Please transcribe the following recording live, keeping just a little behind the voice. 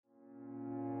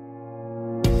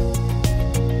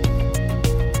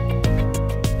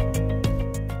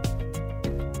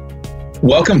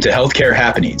Welcome to Healthcare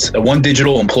Happenings, a One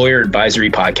Digital employer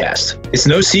advisory podcast. It's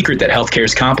no secret that healthcare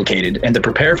is complicated, and to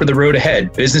prepare for the road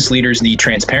ahead, business leaders need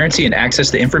transparency and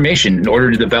access to information in order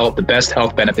to develop the best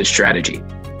health benefit strategy.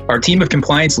 Our team of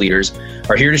compliance leaders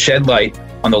are here to shed light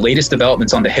on the latest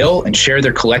developments on the Hill and share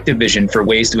their collective vision for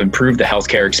ways to improve the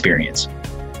healthcare experience.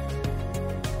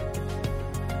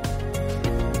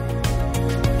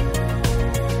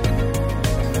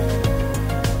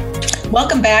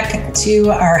 Welcome back to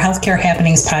our Healthcare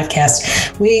Happenings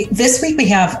podcast. This week we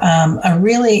have a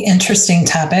really interesting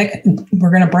topic. We're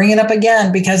going to bring it up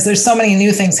again because there's so many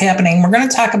new things happening. We're going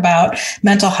to talk about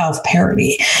mental health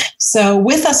parity. So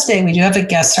with us today, we do have a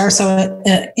guest star. So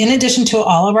in addition to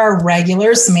all of our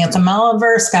regulars, Samantha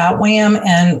Molliver, Scott Wham,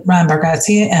 and Ron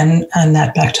Bargatze, and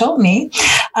Annette Bechtold, me,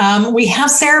 we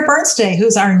have Sarah Burns today,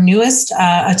 who's our newest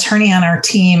attorney on our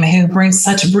team, who brings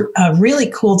such a really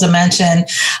cool dimension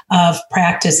of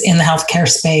practice in the healthcare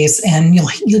space. And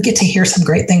you'll get to hear some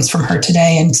great things from her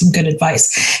today and some good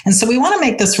advice. And so we want to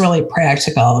make this really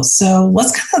practical. So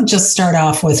let's kind of just start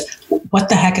off with what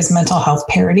the heck is mental health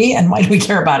parity and why do we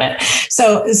care about it?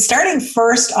 So starting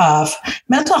first off,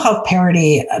 mental health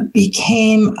parity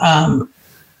became a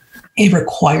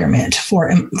requirement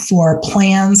for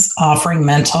plans offering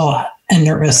mental and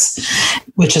nervous,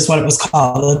 which is what it was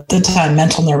called at the time,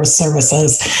 mental nervous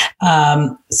services.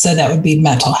 So that would be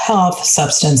mental health,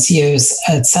 substance use,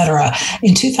 et cetera.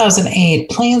 In 2008,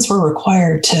 plans were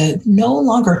required to no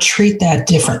longer treat that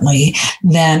differently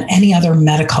than any other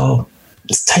medical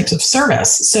types of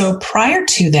service. So prior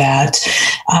to that,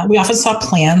 we often saw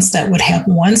plans that would have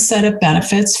one set of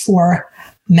benefits for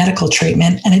medical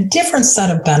treatment and a different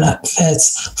set of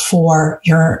benefits for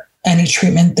any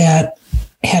treatment that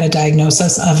had a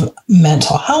diagnosis of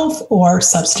mental health or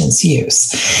substance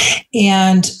use.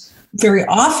 And very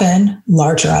often,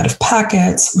 larger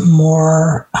out-of-pockets,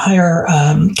 higher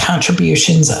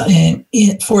contributions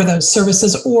for those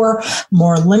services, or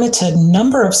more limited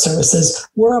number of services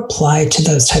were applied to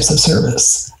those types of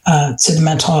service, to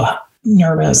the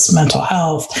nervous, mental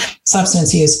health,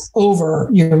 substance use over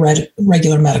your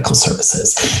regular medical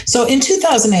services. So in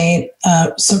 2008,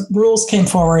 some rules came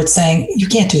forward saying you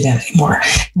can't do that anymore.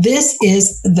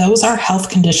 Those are health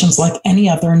conditions like any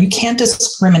other, and you can't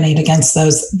discriminate against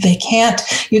those.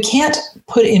 You can't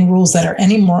put in rules that are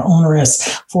any more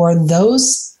onerous for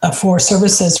those for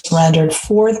services rendered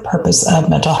for the purpose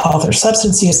of mental health or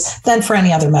substance use than for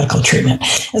any other medical treatment.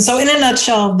 And so in a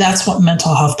nutshell, that's what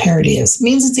mental health parity is. It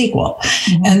means it's equal.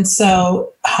 Mm-hmm. And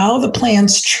so how the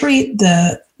plans treat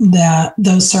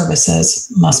those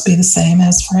services must be the same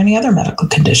as for any other medical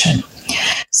condition.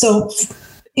 So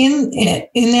in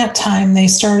that time, they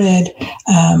started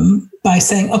by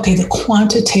saying, okay, the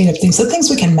quantitative things, the things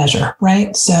we can measure,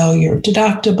 right? So your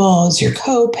deductibles, your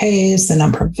co-pays, the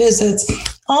number of visits,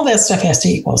 all that stuff has to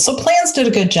equal. So plans did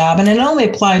a good job, and it only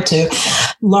applied to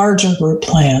larger group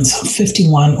plans,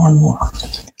 51 or more.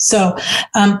 So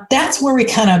that's where we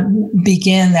kind of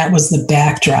begin. That was the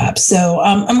backdrop. So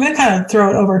I'm going to kind of throw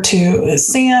it over to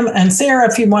Sam and Sarah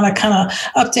if you want to kind of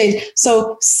update.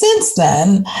 So since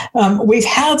then, we've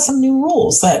had some new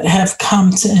rules that have come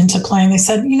into play, and they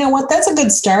said, you know what, that's a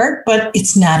good start, but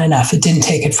it's not enough. It didn't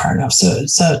take it far enough. So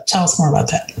tell us more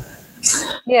about that.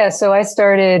 Yeah, so I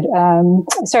started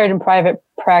in private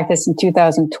practice in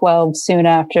 2012, soon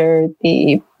after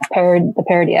the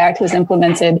Parity Act was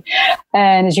implemented.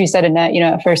 And as you said, Annette,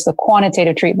 at first the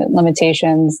quantitative treatment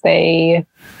limitations, they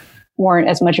weren't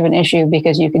as much of an issue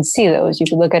because you could see those. You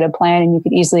could look at a plan and you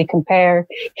could easily compare.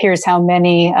 Here's how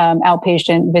many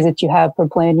outpatient visits you have per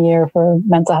plan year for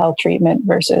mental health treatment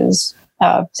versus,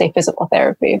 say, physical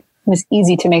therapy. It was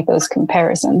easy to make those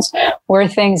comparisons. Where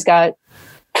things got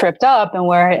tripped up and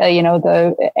where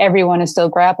everyone is still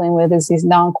grappling with is these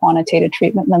non-quantitative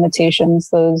treatment limitations,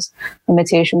 those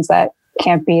limitations that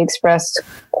can't be expressed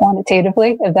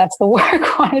quantitatively, if that's the word,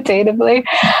 quantitatively.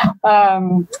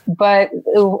 But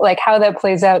like how that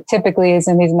plays out typically is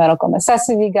in these medical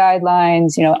necessity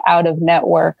guidelines, out of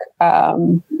network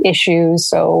issues,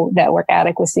 so network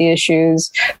adequacy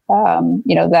issues,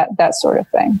 that sort of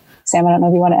thing. Sam, I don't know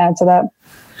if you want to add to that.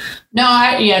 No,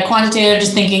 quantitative,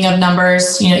 just thinking of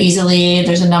numbers, easily,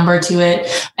 there's a number to it.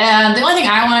 And the only thing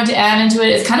I wanted to add into it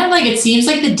is kind of like, it seems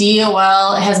like the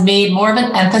DOL has made more of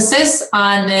an emphasis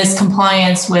on this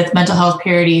compliance with mental health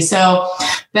parity. So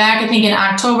back, I think in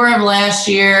October of last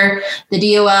year, the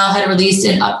DOL had released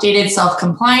an updated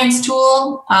self-compliance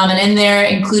tool. And in there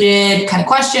included kind of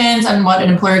questions on what an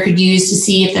employer could use to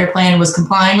see if their plan was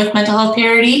complying with mental health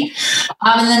parity.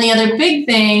 And then the other big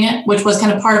thing, which was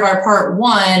kind of part of our part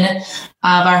one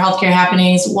of our healthcare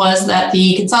happenings, was that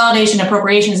the Consolidation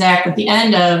Appropriations Act at the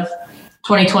end of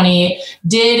 2020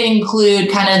 did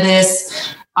include kind of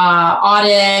this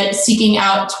audit, seeking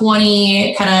out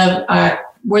 20 kind of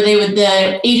where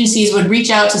the agencies would reach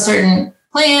out to certain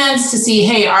plans to see,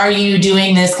 hey, are you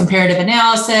doing this comparative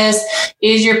analysis?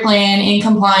 Is your plan in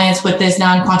compliance with this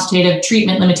non-quantitative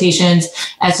treatment limitations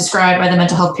as described by the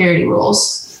mental health parity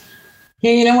rules?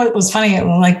 Yeah, you know what was funny?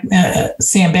 Like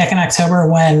Sam, back in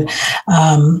October when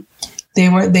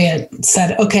they had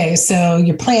said, okay, so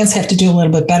your plans have to do a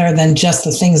little bit better than just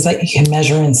the things that you can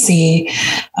measure and see.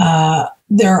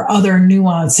 There are other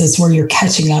nuances where you're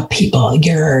catching up people.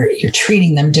 You're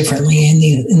treating them differently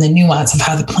in the nuance of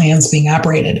how the plan's being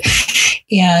operated.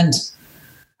 And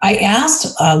I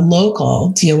asked a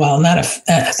local DOL, not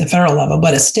at the federal level,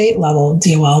 but a state level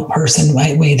DOL person.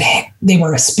 They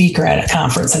were a speaker at a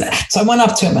conference, and so I went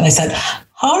up to him and I said,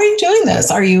 how are you doing this?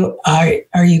 Are you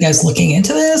guys looking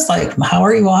into this? Like, how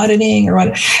are you auditing or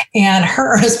what? And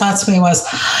her response to me was,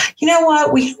 you know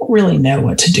what? We don't really know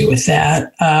what to do with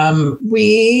that. I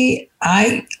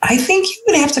think you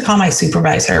would have to call my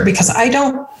supervisor because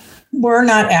we're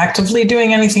not actively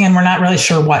doing anything and we're not really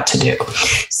sure what to do.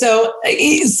 So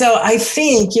I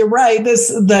think you're right.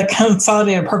 The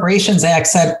Consolidated Appropriations Act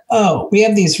said, oh, we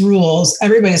have these rules.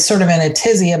 Everybody's sort of in a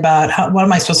tizzy about what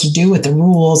am I supposed to do with the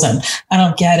rules? And I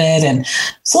don't get it. And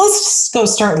so let's just go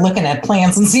start looking at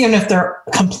plans and seeing if they're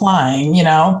complying,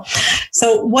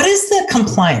 So what is the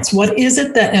compliance? What is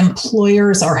it that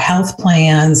employers or health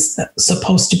plans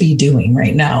supposed to be doing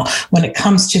right now when it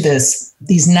comes to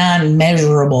these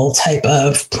non-measurable type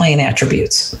of plan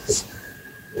attributes?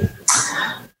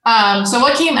 So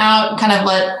what came out, kind of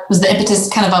what was the impetus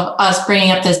kind of us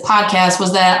bringing up this podcast,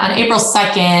 was that on April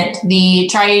 2nd, the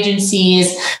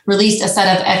tri-agencies released a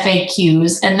set of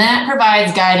FAQs, and that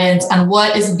provides guidance on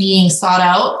what is being sought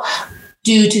out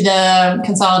due to the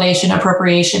Consolidation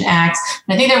Appropriation Act.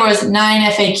 And I think there was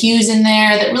 9 FAQs in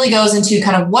there that really goes into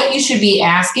kind of what you should be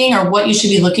asking or what you should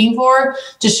be looking for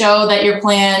to show that your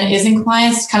plan is in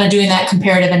compliance, kind of doing that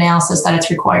comparative analysis that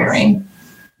it's requiring.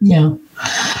 Yeah.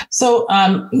 So,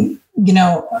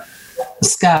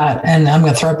 Scott, and I'm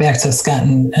going to throw it back to Scott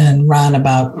and Ron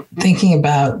about thinking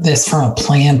about this from a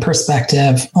plan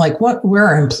perspective. Like, where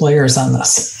are employers on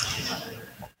this?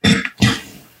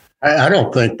 I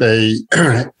don't think they,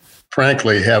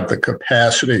 frankly, have the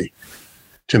capacity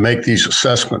to make these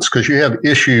assessments because you have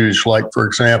issues like, for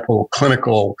example,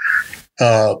 clinical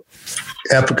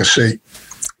efficacy.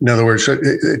 In other words,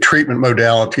 a treatment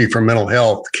modality for mental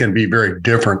health can be very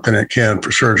different than it can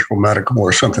for surgical, medical,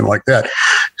 or something like that.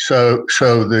 So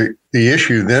the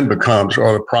issue then becomes,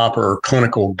 are the proper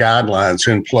clinical guidelines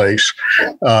in place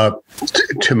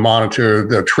to monitor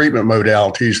the treatment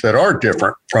modalities that are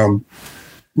different from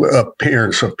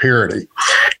appearance of parity?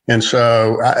 And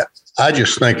so I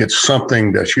just think it's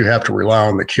something that you have to rely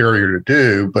on the carrier to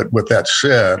do. But with that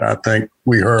said, I think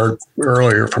we heard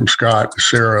earlier from Scott and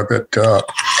Sarah that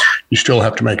you still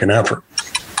have to make an effort.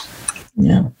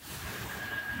 Yeah.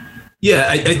 Yeah,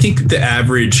 I think the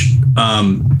average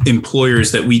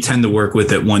employers that we tend to work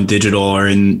with at One Digital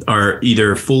are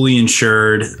either fully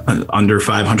insured, under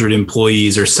 500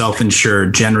 employees, or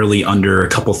self-insured, generally under a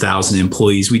couple thousand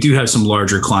employees. We do have some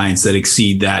larger clients that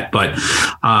exceed that, but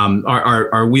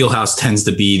our wheelhouse tends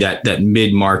to be that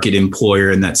mid-market employer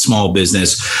and that small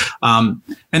business. And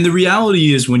the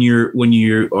reality is, when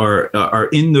you are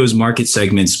in those market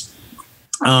segments,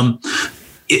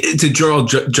 to draw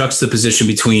juxtaposition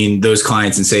between those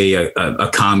clients and say a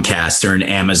Comcast or an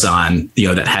Amazon,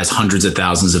 that has hundreds of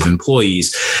thousands of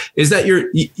employees, is that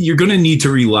you're going to need to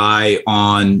rely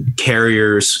on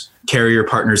carrier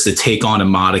partners to take on a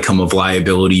modicum of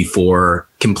liability for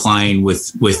complying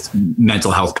with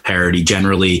mental health parity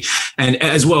generally, and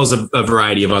as well as a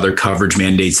variety of other coverage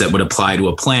mandates that would apply to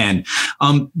a plan.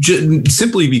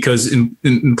 Simply because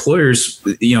employers,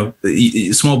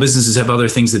 small businesses have other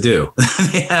things to do.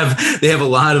 they have a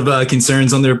lot of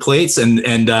concerns on their plates, and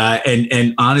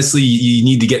honestly, you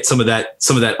need to get some of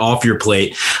that off your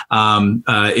plate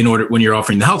in order when you're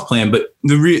offering the health plan. But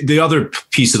the other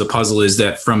piece of the puzzle is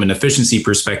that from an efficiency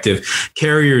perspective,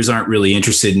 carriers aren't really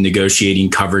interested in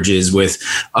negotiating coverages with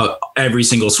every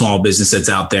single small business that's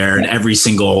out there, and every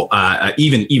single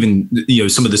even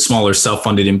some of the smaller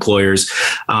self-funded employers.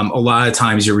 A lot of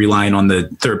times you're relying on the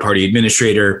third-party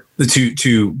administrator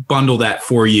to bundle that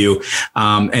for you,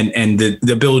 and the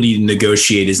ability to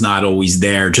negotiate is not always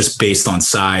there, just based on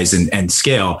size and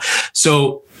scale.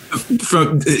 So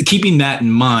from keeping that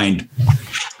in mind,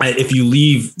 if you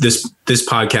leave this this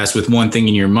podcast with one thing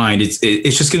in your mind. It's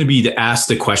just going to be to ask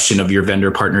the question of your vendor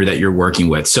partner that you're working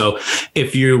with. So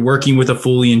if you're working with a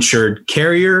fully insured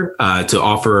carrier to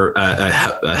offer a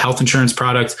health insurance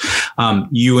product,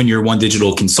 you and your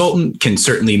OneDigital consultant can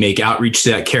certainly make outreach to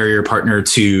that carrier partner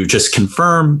to just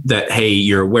confirm that, hey,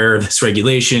 you're aware of this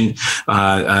regulation.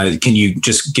 Can you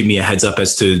just give me a heads up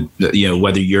as to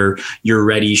whether you're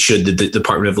ready? Should the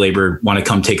Department of Labor want to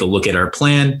come take a look at our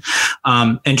plan,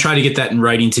 and try to get that in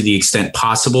writing to the extent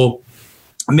possible.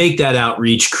 Make that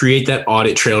outreach, create that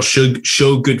audit trail,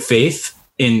 show good faith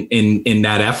in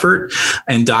that effort,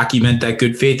 and document that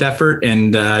good faith effort.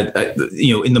 And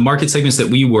in the market segments that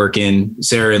we work in,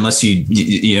 Sarah, unless you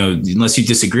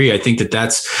disagree, I think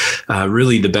that's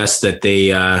really the best that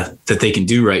they can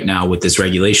do right now with this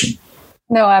regulation.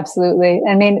 No, absolutely.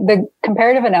 I mean, the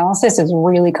comparative analysis is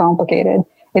really complicated.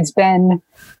 It's been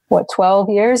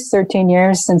 13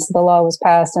 years since the law was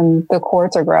passed, and the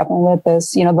courts are grappling with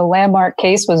this. The landmark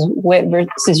case was Witt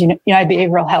versus United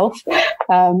Behavioral Health.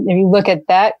 If you look at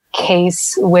that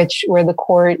case, where the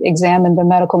court examined the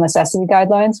medical necessity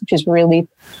guidelines, which is really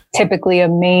typically a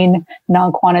main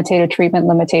non-quantitative treatment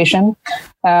limitation,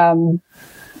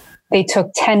 they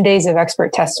took 10 days of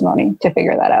expert testimony to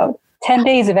figure that out. 10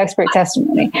 days of expert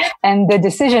testimony. And the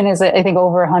decision is, I think,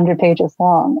 over 100 pages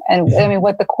long. And I mean,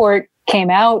 what the court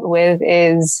came out with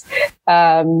is,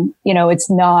 it's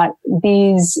not,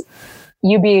 these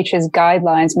UBH's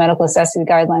guidelines, medical necessity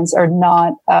guidelines, are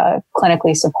not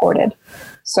clinically supported.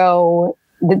 So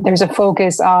there's a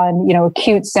focus on,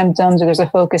 acute symptoms, or there's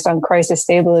a focus on crisis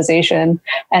stabilization,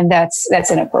 and that's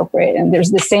inappropriate. And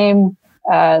there's the same,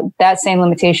 that same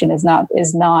limitation is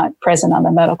not present on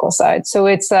the medical side. So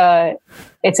it's a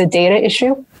data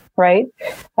issue, right?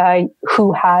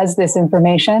 Who has this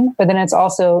information? But then it's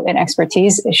also an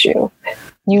expertise issue.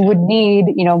 You would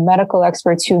need, medical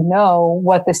experts who know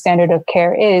what the standard of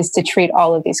care is to treat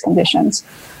all of these conditions.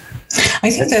 I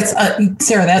think that's,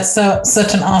 Sarah, that's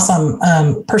such an awesome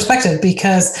perspective,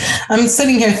 because I'm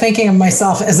sitting here thinking of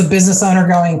myself as a business owner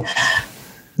going,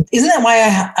 isn't that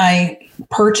why I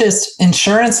purchased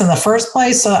insurance in the first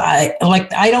place? So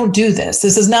I don't do this.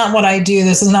 This is not what I do.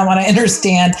 This is not what I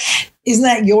understand. Isn't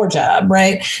that your job?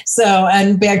 Right. So,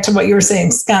 and back to what you were saying,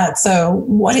 Scott. So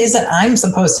what is it I'm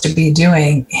supposed to be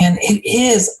doing? And it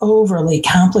is overly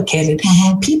complicated.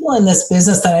 Mm-hmm. People in this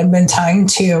business that I've been talking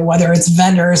to, whether it's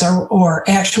vendors or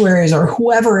actuaries or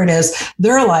whoever it is,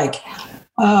 they're like,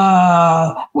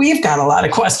 we've got a lot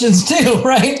of questions too.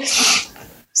 Right.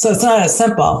 So it's not as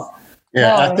simple.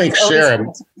 Yeah, I think Sarah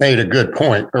made a good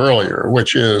point earlier,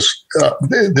 which is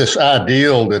this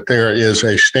ideal that there is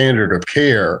a standard of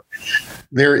care.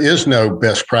 There is no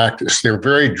best practice. They're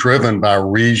very driven by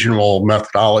regional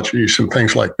methodologies and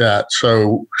things like that.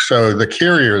 So the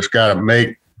carrier's got to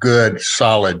make good,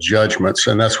 solid judgments,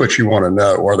 and that's what you want to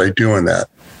know. Are they doing that?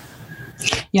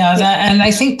 Yeah, and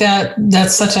I think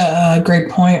that's such a great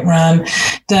point, Ron.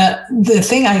 The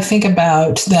thing I think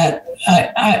about that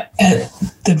at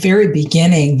the very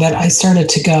beginning that I started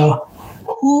to go,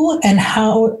 who and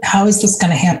how is this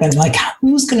going to happen? Like,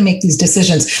 who's going to make these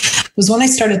decisions? Was when I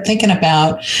started thinking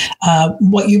about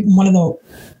one of the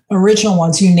original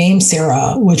ones you named,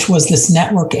 Sarah, which was this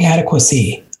network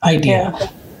adequacy idea. Yeah.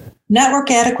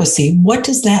 Network adequacy, what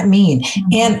does that mean? Mm-hmm.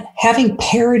 And having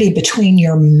parity between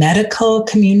your medical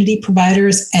community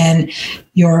providers and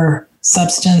your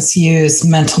substance use,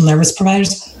 mental nervous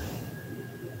providers,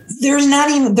 they're not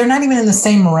even in the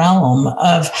same realm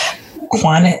of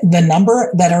the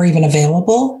number that are even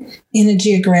available in a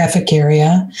geographic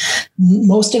area.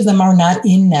 Most of them are not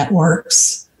in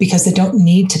networks because they don't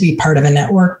need to be part of a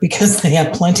network, because they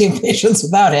have plenty of patients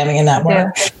without having a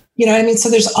network. Yeah. You know what I mean? So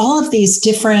there's all of these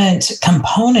different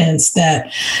components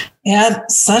that add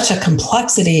such a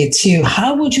complexity to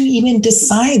how would you even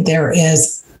decide there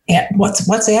is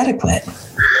what's adequate?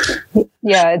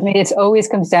 Yeah, I mean, it always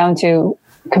comes down to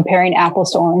comparing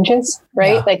apples to oranges,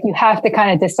 right? Yeah. Like you have to kind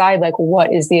of decide like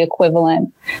what is the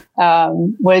equivalent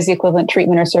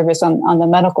treatment or service on the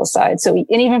medical side. So, and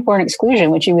even for an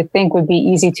exclusion, which you would think would be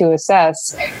easy to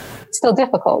assess, it's still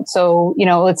difficult. So,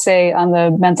 let's say on the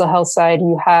mental health side,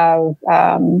 you have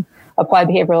applied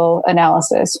behavioral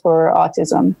analysis for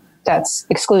autism that's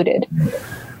excluded.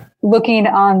 Looking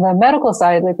on the medical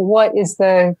side, like what is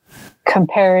the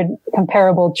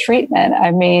comparable treatment?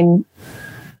 I mean,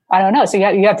 I don't know. So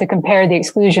you have to compare the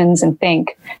exclusions and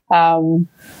think,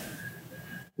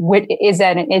 is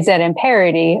that in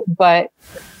parity? But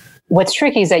what's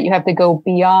tricky is that you have to go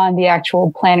beyond the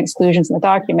actual plan exclusions in the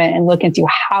document and look into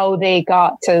how they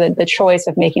got to the choice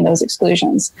of making those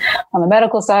exclusions. On the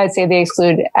medical side, say they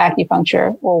exclude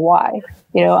acupuncture, well, why?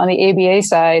 On the ABA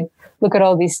side, look at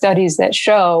all these studies that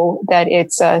show that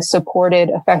it's a supported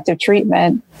effective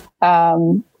treatment,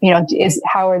 how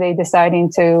are they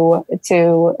deciding to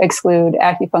exclude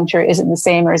acupuncture? Is it the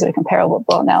same or is it a comparable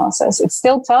analysis? It's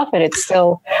still tough, and it's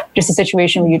still just a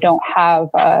situation where you don't have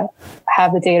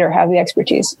the data or have the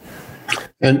expertise.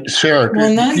 And Sarah,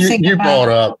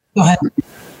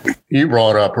 you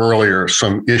brought up earlier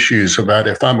some issues about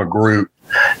if I'm a group,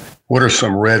 what are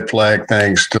some red flag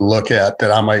things to look at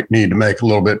that I might need to make a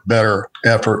little bit better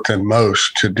effort than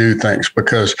most to do things?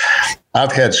 Because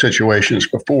I've had situations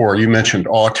before, you mentioned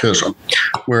autism,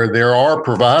 where there are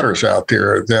providers out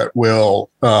there that will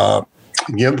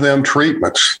give them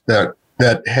treatments that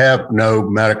have no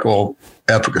medical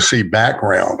efficacy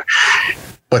background.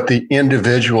 But the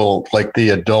individual, like the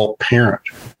adult parent,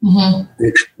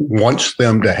 wants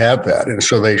them to have that. And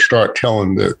so they start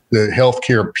telling the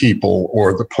healthcare people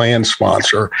or the plan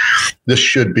sponsor, this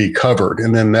should be covered.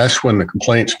 And then that's when the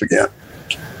complaints begin.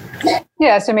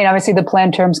 Yes, I mean, obviously the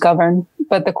plan terms govern,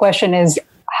 but the question is,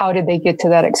 how did they get to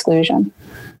that exclusion?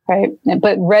 Right.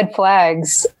 But red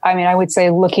flags, I mean, I would say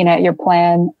looking at your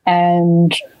plan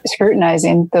and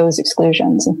scrutinizing those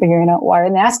exclusions and figuring out why,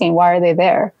 and asking, why are they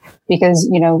there? Because,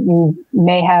 you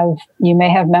may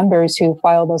have members who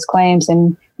file those claims,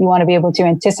 and you want to be able to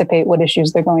anticipate what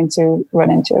issues they're going to run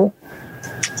into.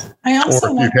 I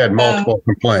also or if you've had multiple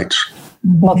complaints.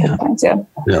 Multiple complaints,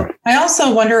 yeah. I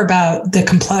also wonder about the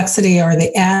complexity or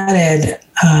the added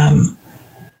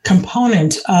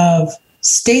component of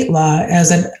state law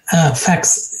as it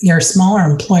affects your smaller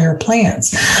employer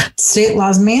plans. State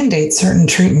laws mandate certain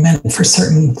treatment for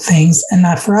certain things and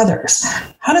not for others.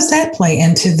 How does that play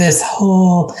into this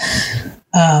whole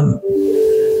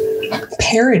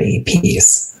parity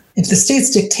piece? If the state's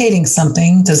dictating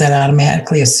something, does that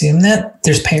automatically assume that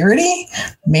there's parity?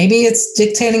 Maybe it's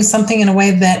dictating something in a way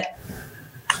that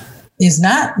does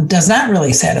not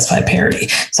really satisfy parity.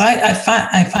 So I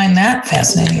find that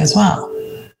fascinating as well.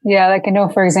 Yeah, like I know,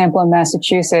 for example, in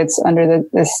Massachusetts, under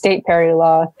the state parity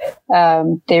law,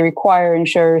 they require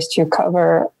insurers to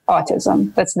cover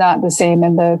autism. That's not the same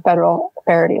in the federal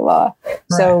parity law. Right.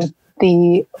 So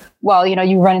you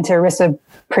run into a risk of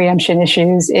preemption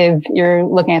issues if you're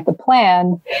looking at the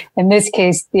plan. In this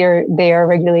case, they are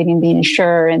regulating the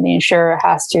insurer, and the insurer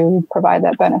has to provide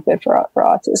that benefit for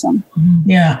autism.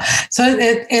 Yeah. So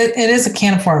it is a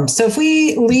can of worms. So if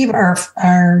we leave our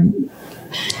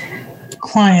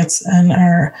clients and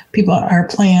our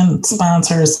plan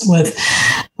sponsors with,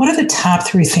 what are the top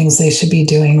 3 things they should be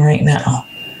doing right now?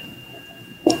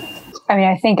 I mean,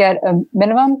 I think at a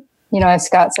minimum, as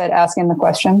Scott said, asking the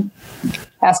question,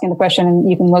 and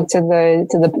you can look to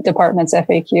the department's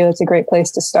FAQ. It's a great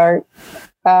place to start.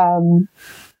 And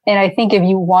I think if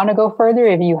you want to go further,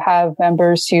 if you have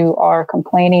members who are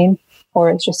complaining, or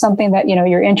it's just something that,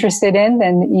 you're interested in,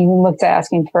 then you can look to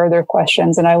asking further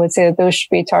questions. And I would say that those should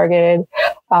be targeted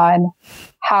on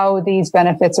how these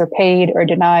benefits are paid or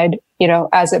denied,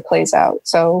 as it plays out.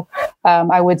 So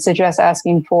I would suggest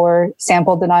asking for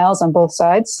sample denials on both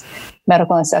sides,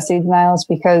 medical necessity denials,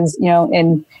 because,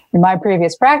 in my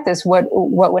previous practice, what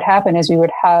would happen is we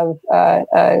would have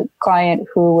a client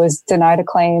who was denied a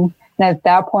claim. And at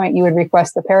that point, you would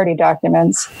request the parity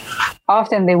documents.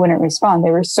 Often they wouldn't respond.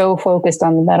 They were so focused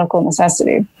on the medical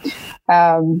necessity.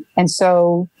 And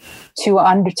so to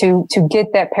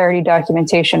get that parity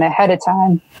documentation ahead of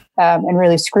time and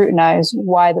really scrutinize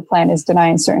why the plan is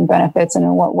denying certain benefits and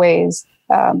in what ways,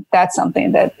 that's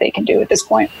something that they can do at this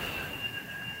point.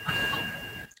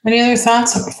 Any other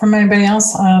thoughts from anybody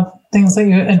else?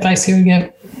 Advice you would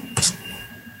give?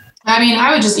 I mean,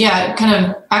 I would just, kind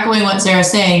of echoing what Sarah's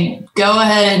saying, go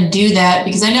ahead and do that,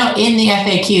 because I know in the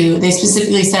FAQ, they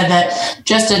specifically said that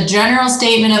just a general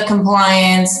statement of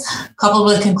compliance coupled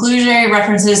with conclusionary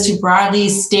references to broadly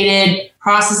stated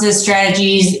processes,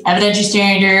 strategies, evidentiary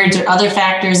standards, or other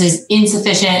factors is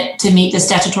insufficient to meet the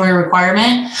statutory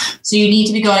requirement. So you need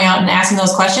to be going out and asking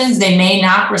those questions. They may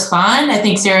not respond. I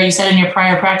think, Sarah, you said in your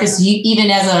prior practice,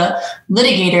 even as a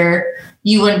litigator,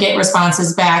 you wouldn't get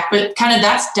responses back, but kind of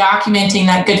that's documenting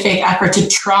that good faith effort to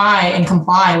try and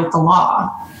comply with the law.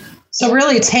 So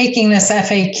really taking this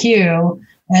FAQ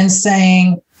and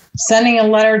sending a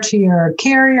letter to your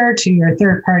carrier, to your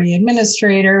third party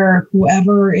administrator,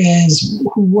 whoever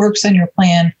who works on your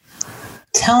plan,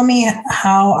 tell me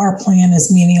how our plan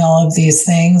is meeting all of these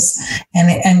things,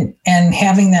 and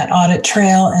having that audit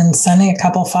trail and sending a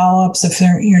couple follow-ups if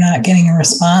you're not getting a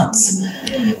response.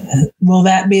 Will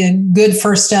that be a good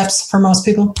first steps for most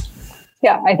people?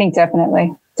 Yeah, I think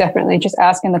definitely just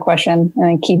asking the question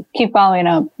and then keep following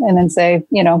up, and then say,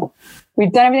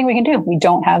 we've done everything we can do. We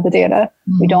don't have the data.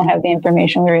 We don't have the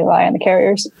information. We rely on the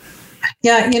carriers.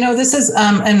 Yeah, this is,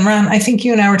 and Ron, I think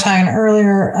you and I were talking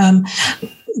earlier,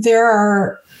 there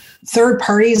are third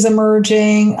parties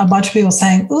emerging, a bunch of people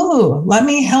saying, ooh, let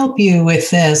me help you with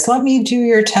this. Let me do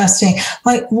your testing.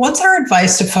 Like, what's our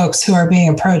advice to folks who are being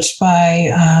approached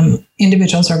by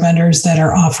individuals or vendors that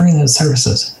are offering those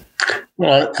services?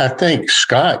 Well, I think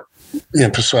Scott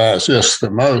emphasized this the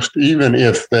most, even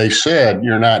if they said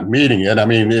you're not meeting it, I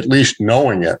mean, at least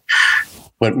knowing it.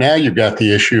 But now you've got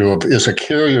the issue of, is a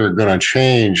carrier going to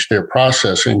change their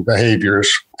processing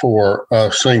behaviors for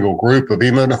a single group of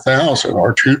even 1,000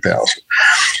 or 2,000?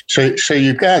 So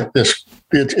you've got this,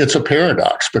 it's a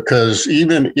paradox, because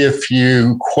even if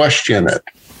you question it,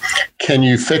 can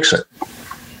you fix it?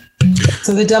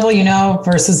 So the devil you know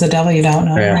versus the devil you don't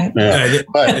know, right? Yeah.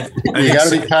 But you got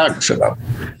to be cognizant of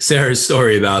Sarah's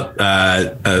story about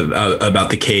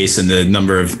the case and the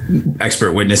number of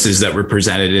expert witnesses that were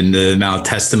presented and the amount of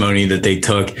testimony that they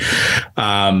took.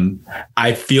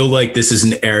 I feel like this is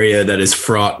an area that is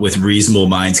fraught with reasonable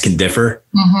minds can differ.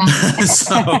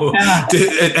 Mm-hmm.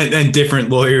 and different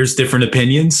lawyers, different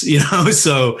opinions,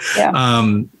 So,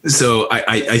 so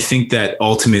I think that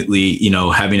ultimately,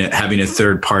 having a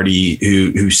third party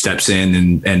who steps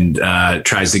in and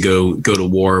tries to go to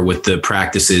war with the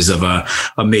practices of a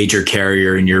major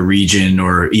carrier in your region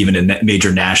or even a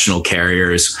major national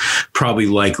carrier is probably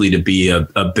likely to be a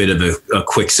bit of a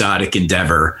quixotic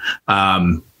endeavor,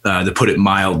 to put it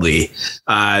mildly.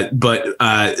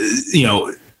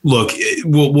 Look,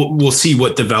 we'll see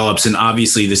what develops, and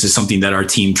obviously this is something that our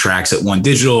team tracks at One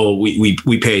Digital.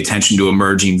 We pay attention to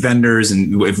emerging vendors,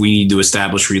 and if we need to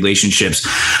establish relationships,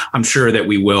 I'm sure that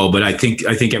we will. But I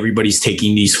think everybody's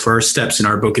taking these first steps in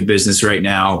our book of business right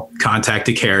now. Contact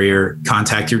a carrier,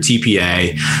 contact your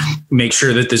TPA, make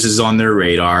sure that this is on their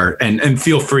radar, and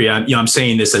feel free. I'm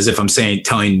saying this as if I'm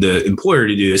telling the employer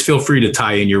to do this. Feel free to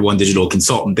tie in your One Digital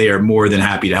consultant. They are more than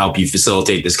happy to help you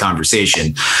facilitate this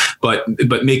conversation. But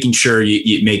making sure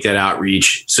you make that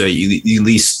outreach, so you at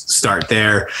least start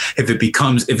there. If it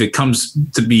comes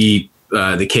to be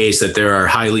the case that there are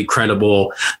highly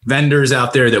credible vendors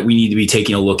out there that we need to be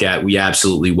taking a look at, we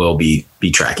absolutely will be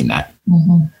tracking that.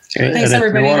 Mm-hmm. Thanks,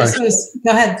 everybody.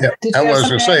 Go ahead. Yeah, I was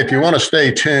going to say, if you want to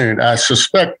stay tuned, I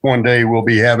suspect one day we'll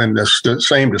be having this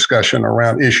same discussion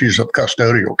around issues of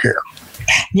custodial care.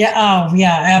 Yeah. Oh,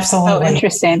 yeah, absolutely. Oh,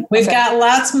 interesting. We've got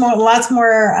lots more.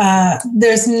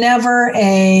 There's never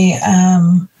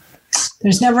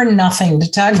there's never nothing to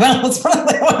talk about. Let's put it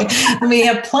that way. We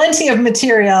have plenty of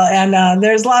material, and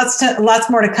there's lots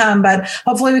more to come. But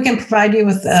hopefully, we can provide you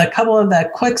with a couple of the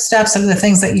quick steps of the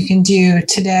things that you can do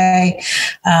today,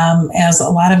 as a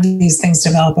lot of these things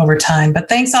develop over time. But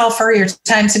thanks all for your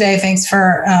time today. Thanks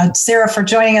for Sarah for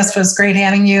joining us. It was great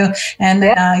having you,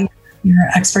 and your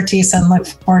expertise, and look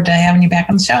forward to having you back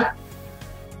on the show.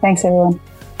 Thanks, everyone.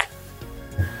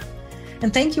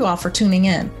 And thank you all for tuning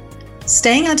in.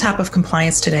 Staying on top of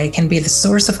compliance today can be the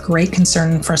source of great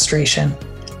concern and frustration.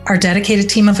 Our dedicated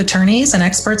team of attorneys and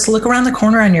experts look around the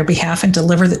corner on your behalf and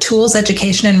deliver the tools,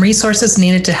 education, and resources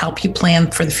needed to help you plan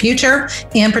for the future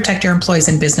and protect your employees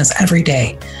and business every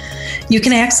day. You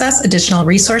can access additional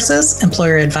resources,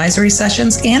 employer advisory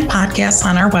sessions, and podcasts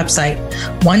on our website,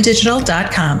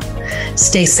 onedigital.com.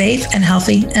 Stay safe and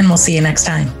healthy, and we'll see you next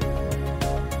time.